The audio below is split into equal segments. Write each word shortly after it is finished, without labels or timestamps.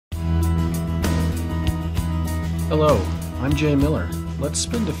Hello, I'm Jay Miller. Let's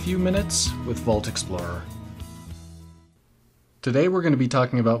spend a few minutes with Vault Explorer. Today we're going to be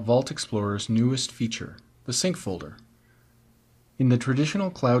talking about Vault Explorer's newest feature, the sync folder. In the traditional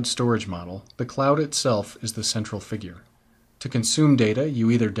cloud storage model, the cloud itself is the central figure. To consume data, you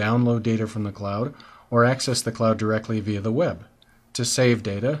either download data from the cloud or access the cloud directly via the web. To save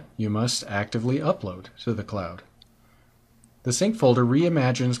data, you must actively upload to the cloud. The sync folder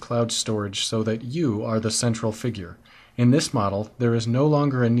reimagines cloud storage so that you are the central figure. In this model, there is no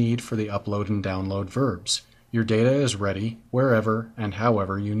longer a need for the upload and download verbs. Your data is ready wherever and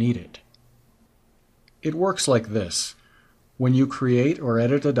however you need it. It works like this. When you create or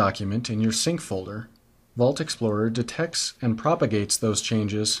edit a document in your sync folder, Vault Explorer detects and propagates those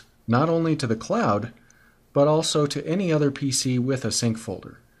changes not only to the cloud, but also to any other PC with a sync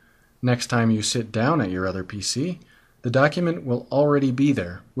folder. Next time you sit down at your other PC, the document will already be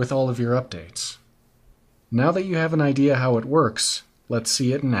there with all of your updates. Now that you have an idea how it works, let's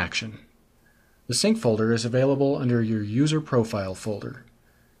see it in action. The sync folder is available under your user profile folder.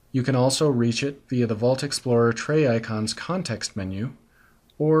 You can also reach it via the Vault Explorer tray icon's context menu,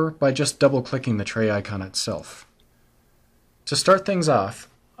 or by just double-clicking the tray icon itself. To start things off,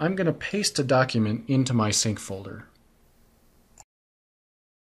 I'm going to paste a document into my sync folder.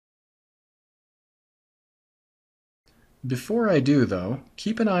 Before I do, though,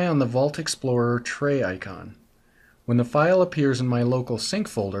 keep an eye on the Vault Explorer tray icon. When the file appears in my local sync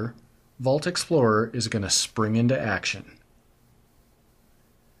folder, Vault Explorer is going to spring into action.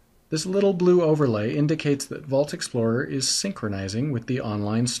 This little blue overlay indicates that Vault Explorer is synchronizing with the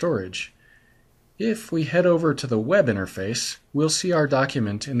online storage. If we head over to the web interface, we'll see our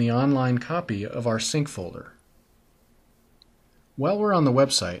document in the online copy of our sync folder. While we're on the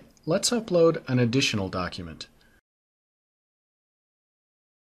website, let's upload an additional document.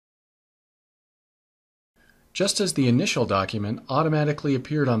 Just as the initial document automatically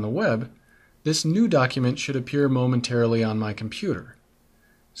appeared on the web, this new document should appear momentarily on my computer.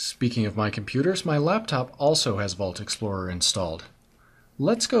 Speaking of my computers, my laptop also has Vault Explorer installed.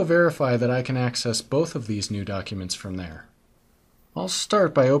 Let's go verify that I can access both of these new documents from there. I'll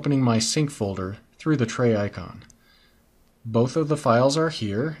start by opening my sync folder through the tray icon. Both of the files are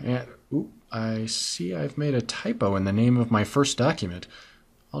here, and I see I've made a typo in the name of my first document.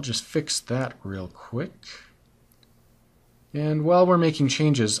 I'll just fix that real quick. And while we're making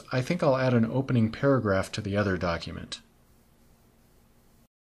changes, I think I'll add an opening paragraph to the other document.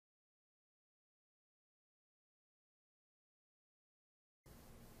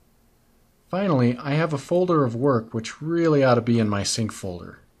 Finally, I have a folder of work which really ought to be in my sync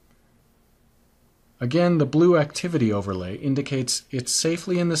folder. Again, the blue activity overlay indicates it's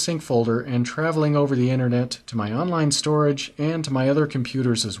safely in the sync folder and traveling over the internet to my online storage and to my other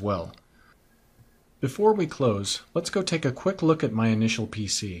computers as well. Before we close, let's go take a quick look at my initial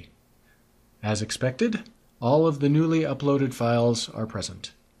PC. As expected, all of the newly uploaded files are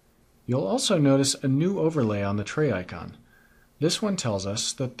present. You'll also notice a new overlay on the tray icon. This one tells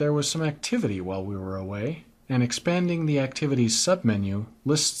us that there was some activity while we were away, and expanding the Activities submenu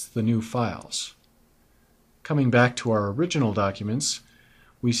lists the new files. Coming back to our original documents,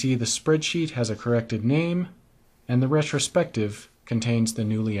 we see the spreadsheet has a corrected name, and the retrospective contains the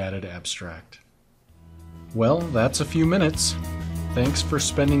newly added abstract. Well, that's a few minutes. Thanks for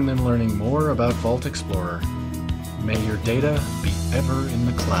spending them learning more about Vault Explorer. May your data be ever in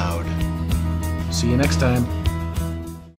the cloud. See you next time.